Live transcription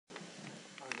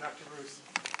Dr. Rus,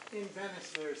 in Venice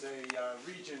there's a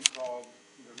region called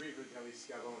the Riva degli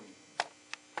Schiavoni.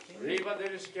 Riva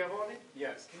degli Schiavoni?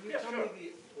 Yes. Can you tell me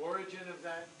the origin of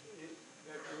that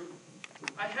group?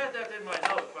 I had that in my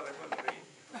notes, but I couldn't read.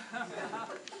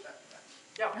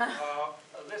 Yeah,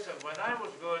 listen, when I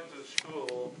was going to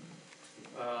school,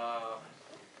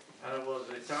 and it was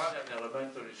Italian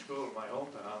elementary school in my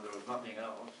hometown, there was nothing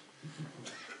else.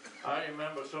 I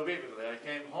remember so vividly. I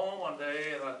came home one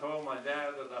day and I told my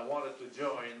dad that I wanted to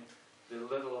join the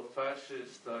little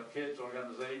fascist kids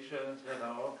organizations, you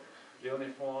know,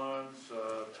 uniforms,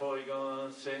 toy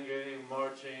guns, singing,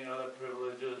 marching, other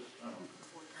privileges. You know.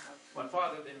 My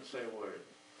father didn't say a word.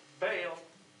 Failed.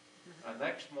 And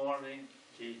next morning,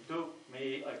 he took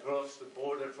me across the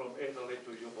border from Italy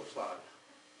to Yugoslavia.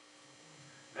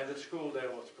 And the school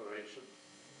there was Croatian.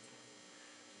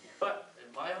 But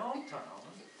in my hometown,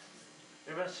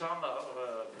 even some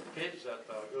kids that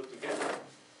are good together,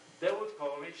 they would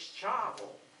call me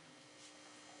Scavo.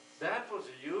 That was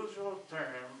the usual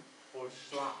term for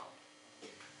Slav.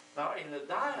 Now in the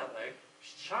dialect,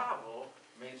 Scavo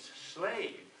means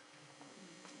slave.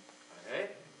 Okay?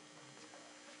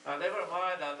 Now never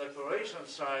mind on the Croatian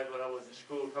side when I was in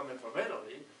school coming from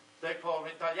Italy, they called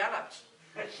me Italianats,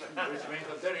 which means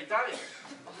that they're Italian.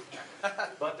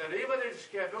 But the Riva degli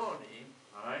Schiavoni,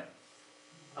 right?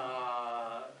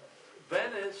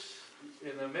 Venice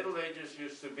in the Middle Ages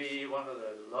used to be one of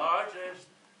the largest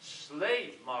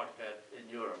slave market in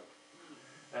Europe.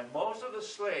 And most of the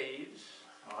slaves,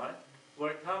 right,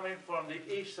 were coming from the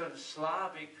Eastern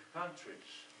Slavic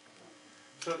countries.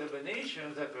 So the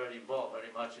Venetians that were involved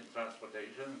very much in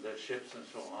transportation, their ships and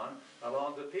so on,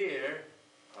 along the pier,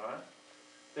 right,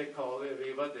 they called it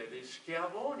Riva degli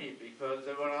Schiavoni because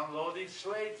they were unloading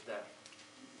slaves there.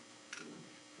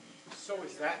 So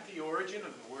is that the origin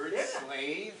of the word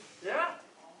slave? Yeah.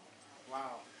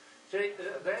 Wow. See,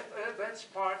 that's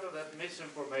part of that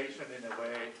misinformation in a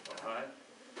way, right?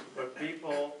 Where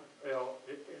people, you know,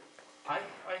 I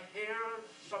hear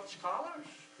some scholars,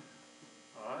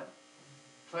 right,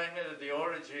 claiming that the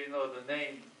origin of the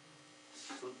name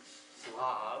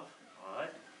Slav,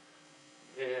 right,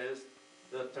 is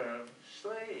the term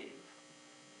slave.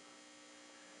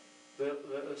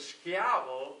 The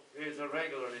schiavo is a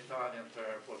regular Italian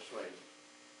term for slave.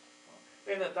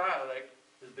 In a dialect,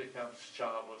 it becomes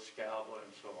scavo, scalvo,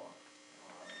 and so on.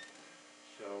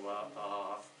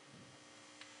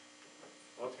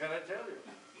 What can I tell you?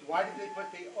 Why did they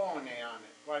put the O-N-E on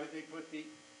it? Why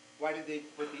did they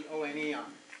put the O-N-E on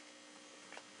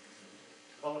it?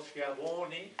 Oh,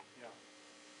 Schiavoni? Yeah.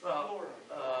 Well,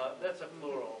 that's a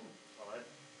plural, all right?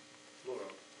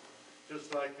 Plural.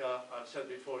 Just like I said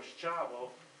before,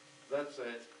 Scavo, that's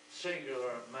a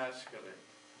singular masculine.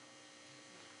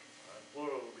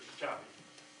 Plural is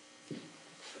Schiavi.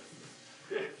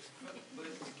 Yes. But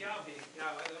it's Schiavi,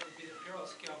 yeah, that would be the plural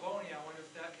Schiavoni. I wonder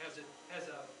if that has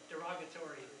a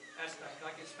derogatory aspect.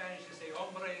 Like in Spanish, you say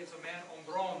hombre is a man,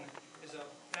 hombron is a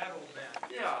bad old man.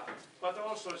 Yeah, but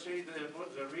also see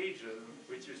the region,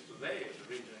 which is today the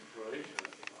region in Croatia,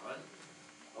 right,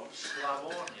 of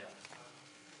Slavonia.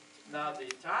 Now the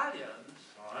Italians,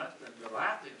 right, and the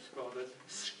Latins called it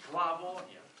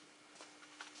Sclavonia.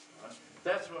 Right?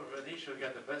 That's where Venetia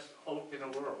got the best oak in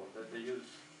the world that they use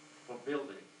for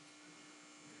building.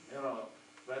 You know,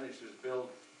 Venice is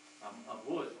built on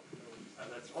wood, and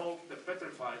that's oak that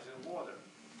petrifies in water.